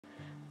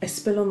A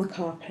spill on the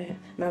carpet.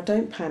 Now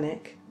don't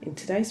panic. In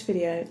today's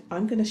video,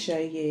 I'm going to show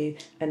you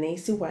an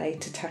easy way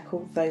to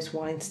tackle those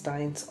wine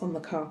stains on the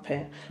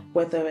carpet,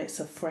 whether it's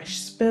a fresh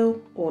spill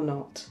or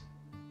not.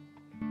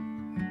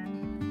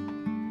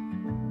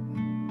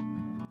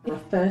 Our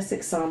first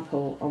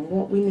example on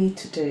what we need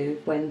to do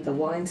when the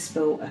wine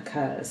spill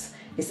occurs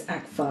is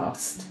act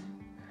fast.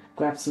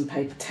 Grab some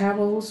paper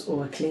towels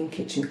or a clean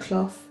kitchen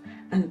cloth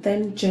and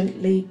then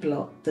gently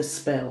blot the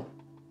spill.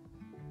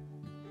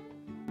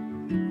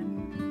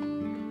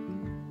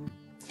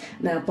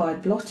 Now by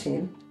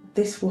blotting,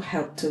 this will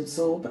help to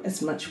absorb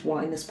as much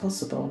wine as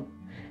possible.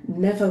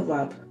 Never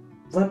rub.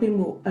 Rubbing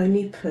will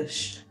only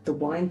push the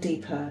wine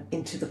deeper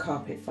into the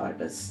carpet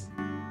fibres.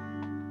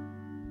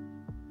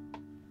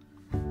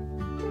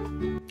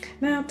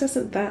 Now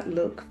doesn't that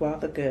look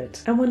rather good?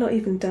 And we're not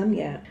even done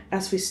yet,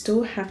 as we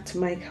still have to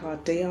make our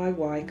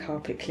DIY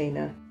carpet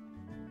cleaner.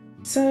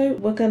 So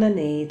we're going to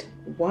need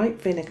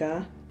white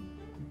vinegar,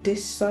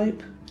 dish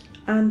soap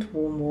and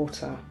warm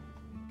water.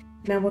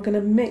 Now we're going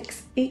to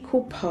mix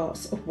equal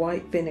parts of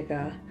white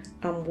vinegar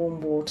and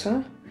warm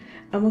water,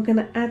 and we're going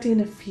to add in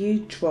a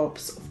few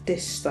drops of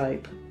dish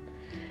soap.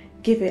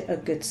 Give it a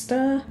good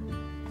stir.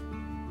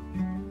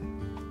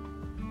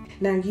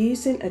 Now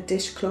using a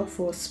dishcloth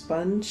or a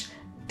sponge,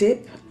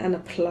 dip and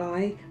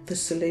apply the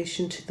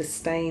solution to the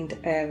stained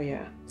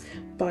area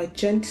by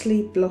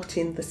gently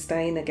blotting the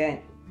stain again.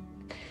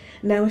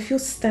 Now if your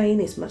stain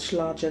is much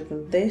larger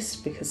than this,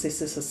 because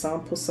this is a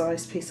sample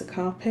size piece of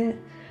carpet,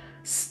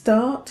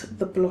 start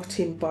the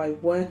blotting by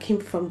working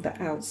from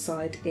the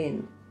outside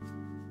in.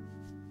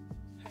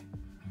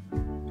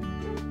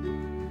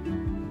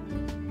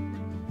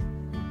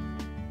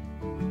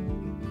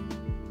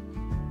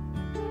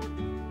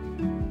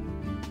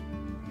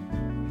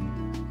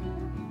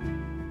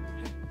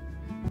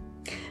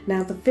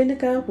 Now the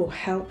vinegar will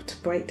help to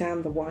break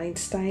down the wine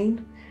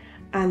stain,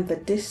 and the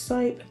dish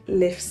soap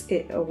lifts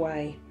it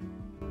away.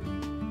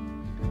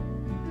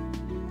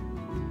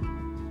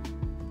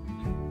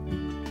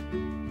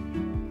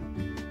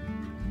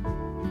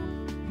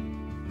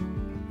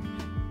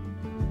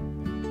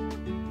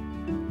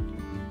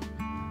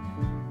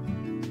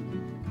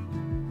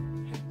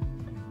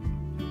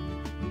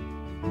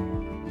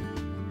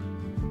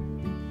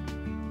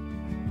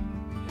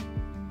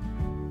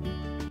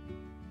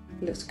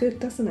 Looks good,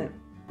 doesn't it?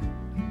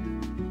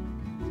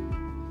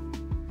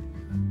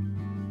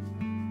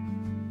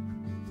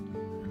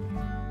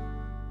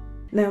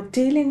 Now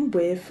dealing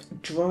with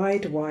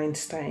dried wine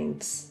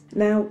stains.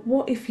 Now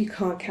what if you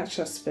can't catch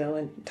that spill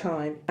in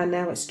time and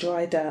now it's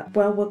dried up?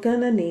 Well, we're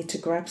going to need to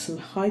grab some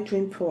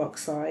hydrogen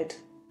peroxide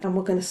and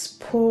we're going to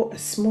pour a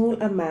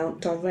small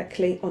amount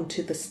directly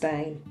onto the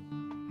stain.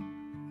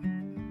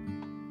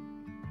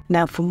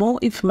 Now for more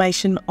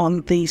information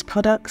on these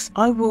products,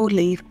 I will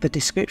leave the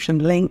description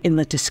link in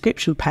the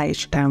description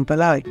page down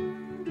below.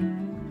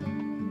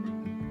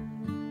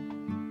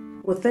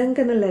 We're then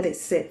going to let it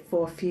sit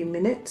for a few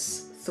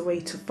minutes,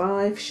 3 to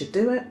 5 should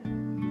do it.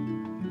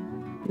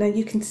 Now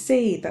you can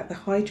see that the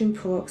hydrogen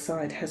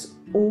peroxide has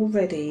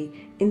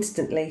already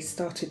instantly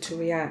started to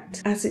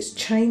react as it's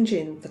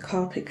changing the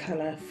carpet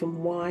colour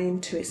from wine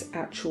to its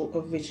actual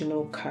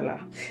original colour.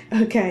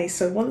 Okay,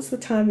 so once the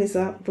time is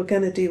up, we're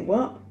going to do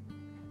what?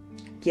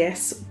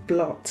 Yes,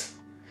 blot.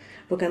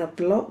 We're going to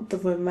blot the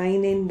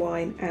remaining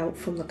wine out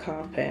from the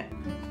carpet.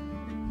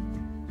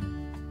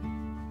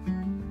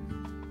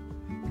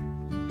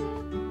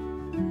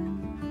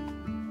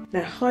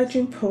 Now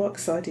hydrogen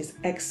peroxide is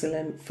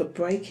excellent for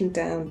breaking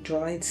down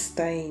dried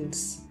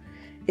stains.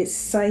 It's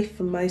safe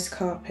for most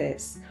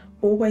carpets.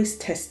 Always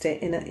test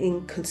it in an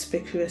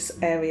inconspicuous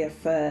area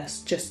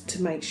first, just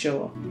to make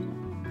sure.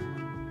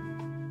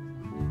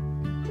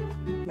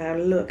 Now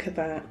look at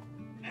that.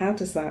 How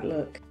does that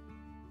look?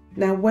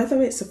 Now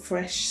whether it's a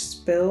fresh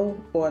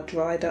spill or a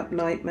dried up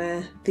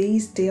nightmare,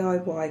 these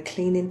DIY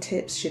cleaning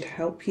tips should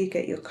help you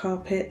get your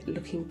carpet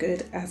looking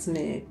good as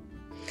new.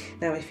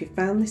 Now if you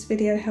found this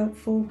video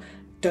helpful,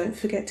 don't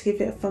forget to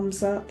give it a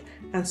thumbs up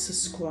and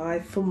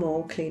subscribe for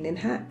more cleaning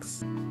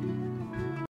hacks.